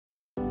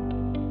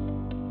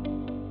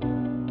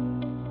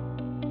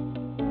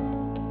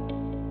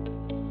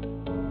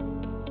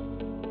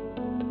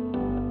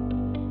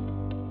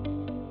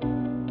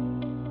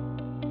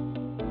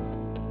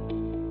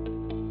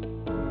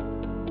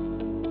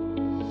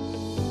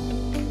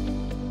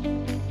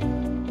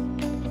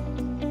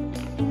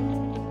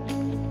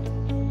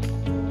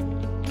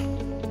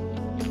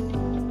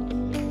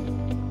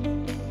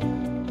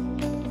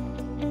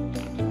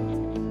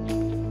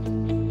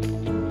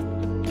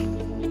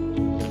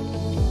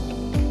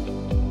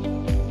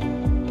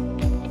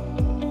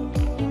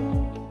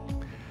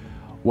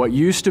What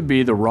used to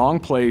be the wrong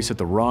place at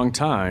the wrong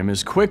time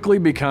is quickly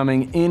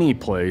becoming any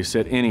place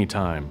at any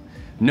time.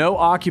 No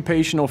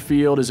occupational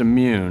field is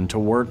immune to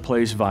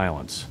workplace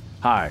violence.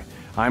 Hi,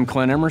 I'm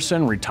Clint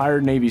Emerson,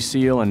 retired Navy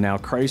SEAL and now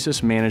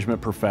crisis management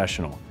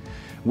professional.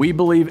 We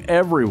believe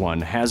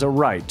everyone has a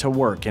right to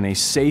work in a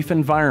safe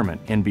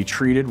environment and be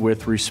treated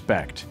with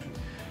respect.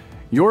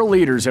 Your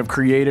leaders have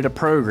created a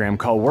program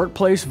called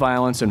Workplace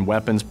Violence and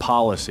Weapons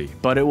Policy,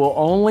 but it will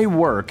only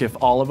work if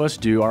all of us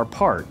do our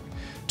part.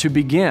 To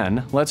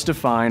begin, let's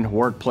define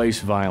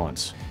workplace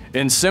violence.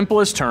 In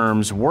simplest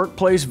terms,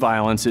 workplace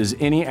violence is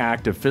any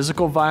act of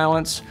physical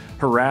violence,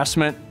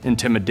 harassment,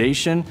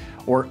 intimidation,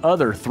 or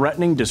other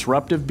threatening,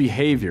 disruptive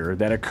behavior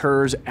that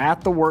occurs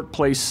at the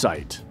workplace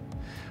site.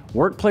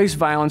 Workplace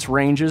violence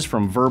ranges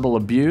from verbal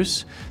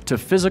abuse to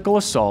physical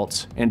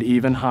assaults and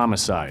even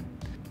homicide.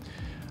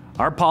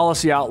 Our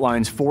policy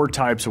outlines 4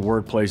 types of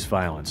workplace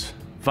violence: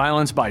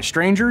 violence by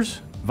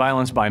strangers,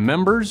 violence by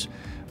members,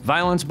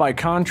 violence by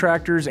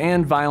contractors,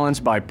 and violence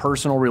by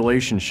personal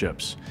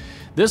relationships.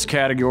 This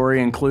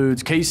category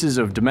includes cases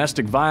of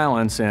domestic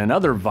violence and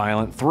other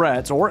violent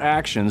threats or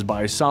actions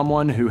by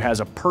someone who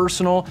has a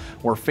personal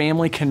or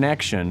family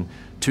connection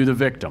to the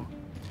victim.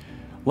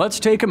 Let's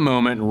take a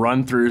moment and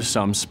run through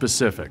some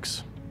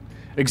specifics.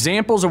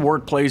 Examples of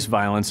workplace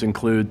violence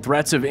include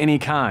threats of any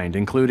kind,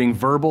 including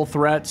verbal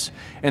threats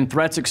and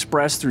threats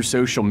expressed through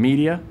social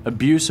media,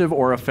 abusive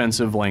or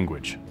offensive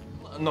language.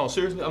 No,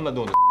 seriously, I'm not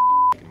doing this anymore.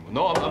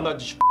 No, I'm not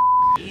just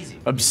easy.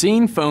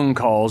 Obscene phone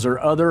calls or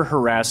other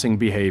harassing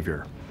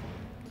behavior.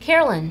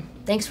 Carolyn,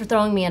 thanks for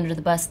throwing me under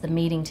the bus at the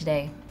meeting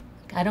today.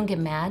 I don't get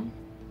mad,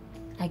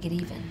 I get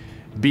even.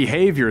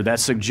 Behavior that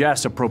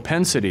suggests a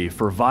propensity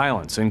for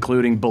violence,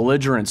 including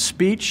belligerent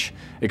speech,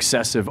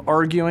 excessive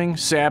arguing,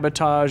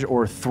 sabotage,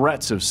 or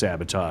threats of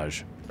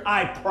sabotage.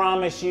 I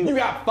promise you. You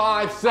got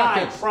 5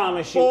 seconds. I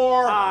promise you.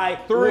 4, I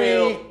 3,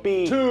 will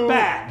be 2,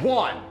 back.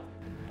 1.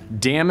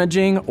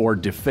 Damaging or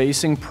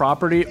defacing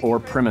property or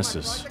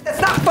premises.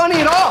 That's not funny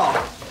at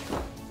all!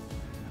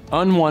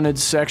 Unwanted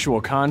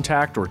sexual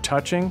contact or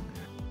touching.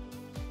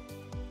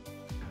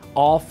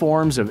 All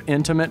forms of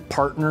intimate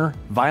partner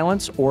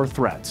violence or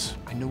threats.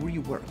 I know where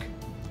you work.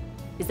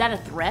 Is that a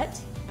threat?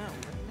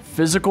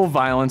 Physical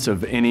violence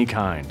of any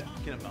kind.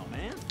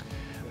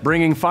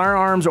 Bringing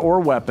firearms or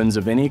weapons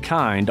of any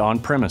kind on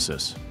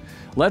premises.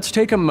 Let's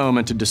take a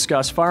moment to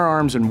discuss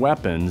firearms and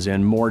weapons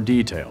in more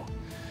detail.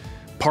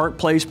 Park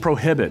Place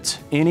prohibits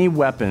any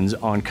weapons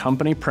on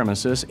company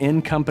premises,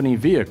 in company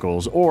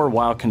vehicles, or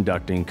while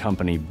conducting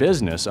company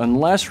business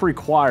unless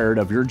required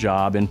of your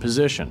job and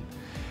position.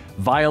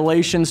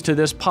 Violations to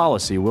this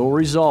policy will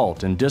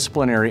result in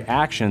disciplinary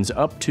actions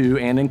up to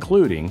and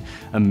including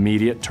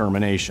immediate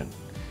termination.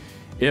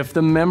 If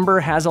the member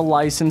has a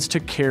license to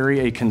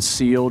carry a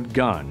concealed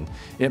gun,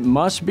 it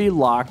must be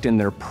locked in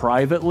their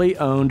privately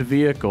owned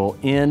vehicle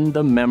in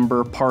the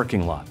member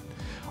parking lot.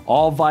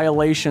 All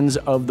violations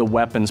of the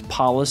weapons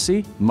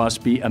policy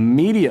must be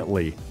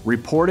immediately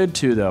reported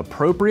to the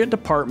appropriate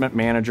department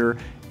manager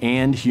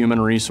and human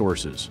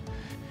resources.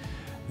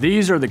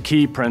 These are the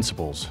key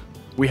principles.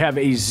 We have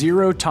a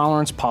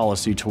zero-tolerance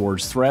policy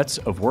towards threats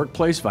of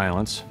workplace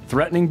violence,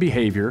 threatening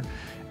behavior,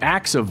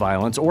 acts of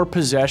violence, or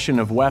possession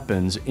of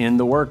weapons in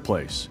the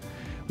workplace.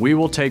 We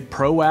will take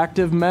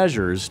proactive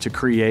measures to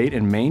create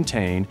and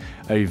maintain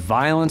a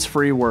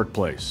violence-free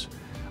workplace.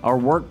 Our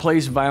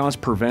workplace violence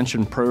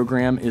prevention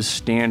program is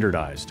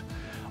standardized.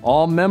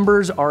 All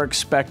members are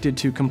expected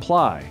to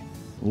comply.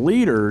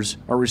 Leaders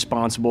are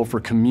responsible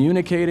for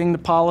communicating the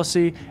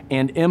policy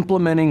and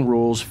implementing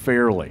rules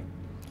fairly.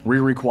 We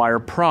require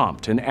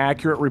prompt and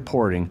accurate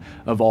reporting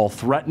of all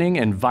threatening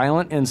and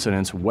violent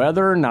incidents,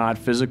 whether or not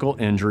physical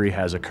injury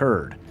has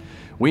occurred.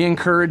 We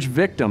encourage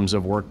victims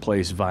of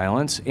workplace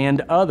violence and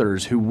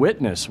others who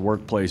witness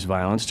workplace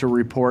violence to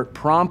report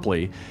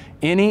promptly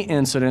any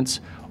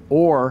incidents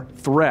or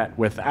threat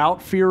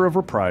without fear of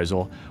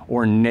reprisal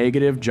or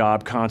negative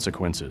job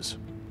consequences.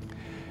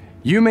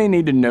 You may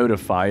need to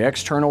notify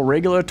external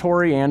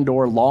regulatory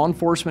and/or law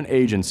enforcement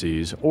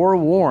agencies or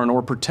warn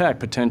or protect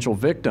potential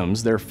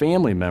victims, their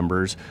family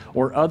members,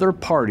 or other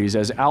parties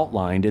as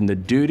outlined in the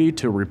Duty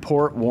to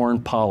Report Warn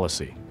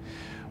policy.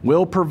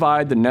 We'll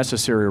provide the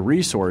necessary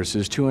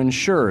resources to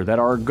ensure that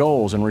our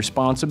goals and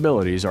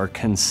responsibilities are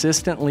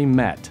consistently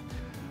met.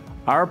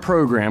 Our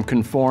program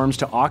conforms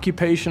to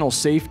Occupational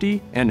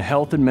Safety and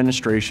Health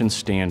Administration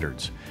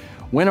standards.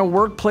 When a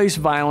workplace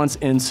violence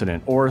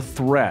incident or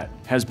threat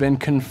has been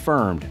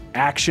confirmed,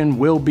 action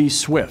will be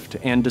swift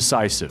and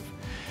decisive.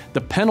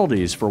 The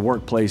penalties for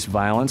workplace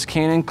violence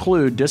can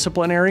include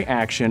disciplinary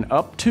action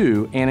up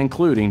to and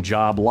including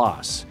job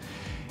loss,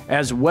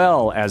 as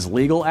well as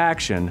legal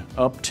action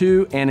up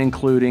to and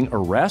including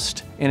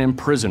arrest and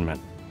imprisonment.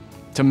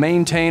 To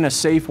maintain a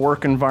safe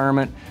work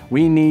environment,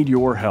 we need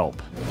your help.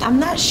 I'm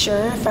not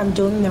sure if I'm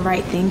doing the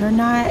right thing or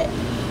not,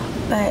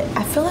 but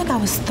I feel like I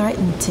was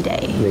threatened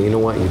today. You know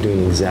what? You're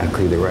doing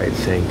exactly the right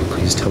thing.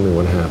 Please tell me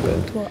what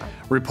happened.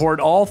 Report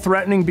all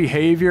threatening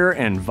behavior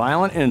and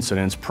violent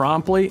incidents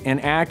promptly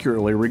and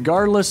accurately,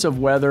 regardless of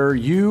whether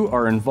you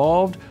are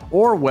involved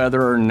or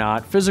whether or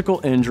not physical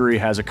injury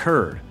has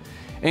occurred.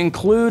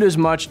 Include as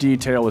much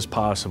detail as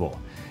possible.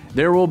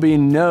 There will be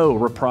no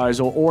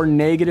reprisal or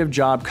negative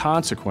job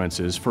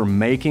consequences for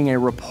making a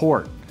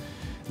report.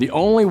 The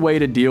only way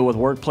to deal with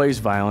workplace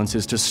violence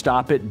is to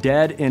stop it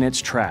dead in its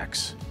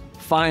tracks.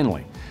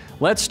 Finally,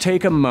 let's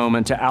take a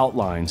moment to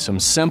outline some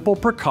simple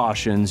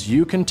precautions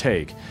you can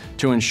take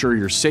to ensure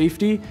your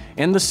safety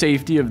and the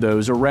safety of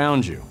those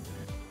around you.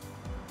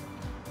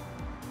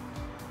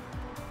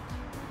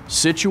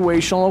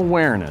 Situational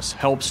awareness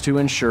helps to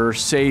ensure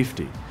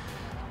safety.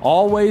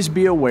 Always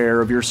be aware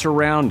of your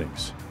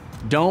surroundings.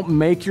 Don't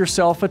make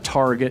yourself a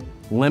target,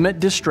 limit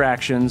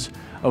distractions,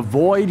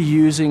 avoid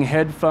using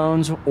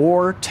headphones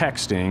or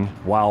texting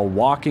while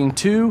walking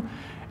to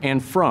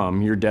and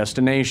from your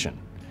destination.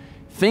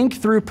 Think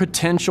through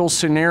potential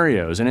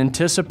scenarios and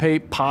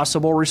anticipate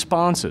possible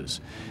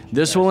responses.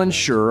 This will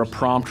ensure a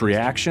prompt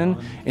reaction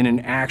in an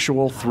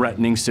actual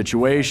threatening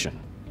situation.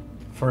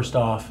 First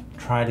off,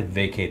 try to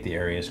vacate the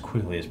area as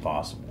quickly as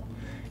possible.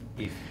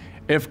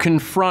 If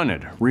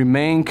confronted,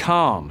 remain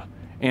calm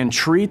and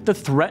treat the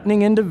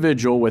threatening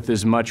individual with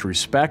as much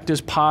respect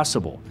as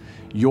possible.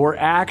 Your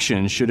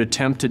actions should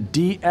attempt to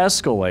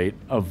de-escalate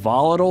a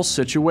volatile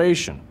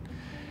situation.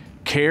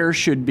 Care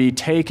should be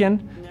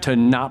taken to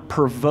not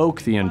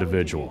provoke the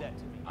individual.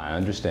 I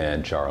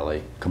understand,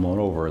 Charlie. Come on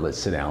over, let's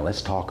sit down,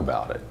 let's talk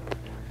about it.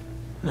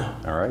 No.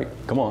 All right,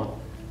 come on.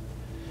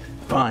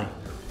 Fine.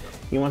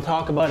 You want to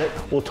talk about it?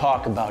 We'll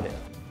talk about it.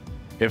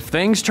 If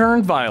things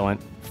turn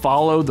violent,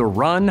 follow the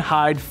run,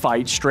 hide,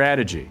 fight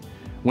strategy.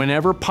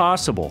 Whenever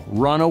possible,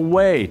 run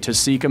away to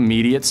seek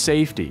immediate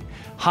safety.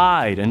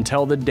 Hide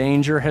until the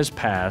danger has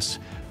passed.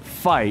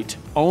 Fight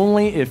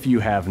only if you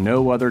have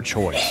no other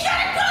choice.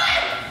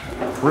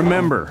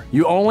 Remember,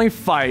 you only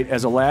fight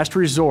as a last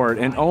resort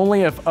and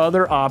only if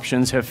other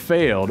options have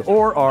failed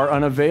or are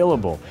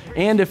unavailable,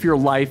 and if your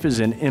life is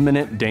in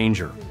imminent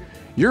danger.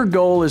 Your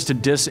goal is to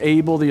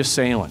disable the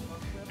assailant.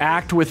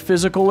 Act with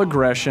physical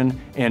aggression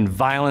and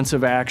violence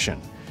of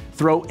action.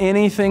 Throw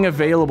anything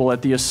available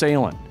at the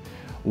assailant.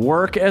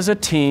 Work as a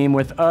team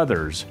with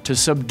others to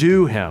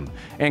subdue him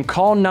and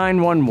call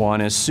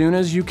 911 as soon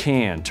as you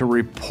can to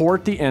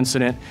report the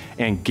incident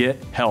and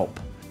get help.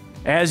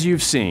 As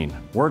you've seen,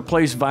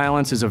 workplace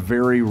violence is a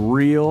very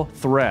real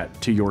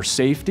threat to your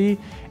safety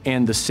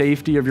and the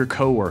safety of your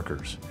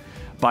coworkers.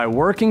 By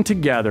working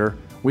together,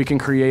 we can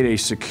create a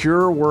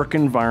secure work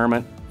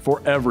environment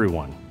for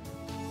everyone.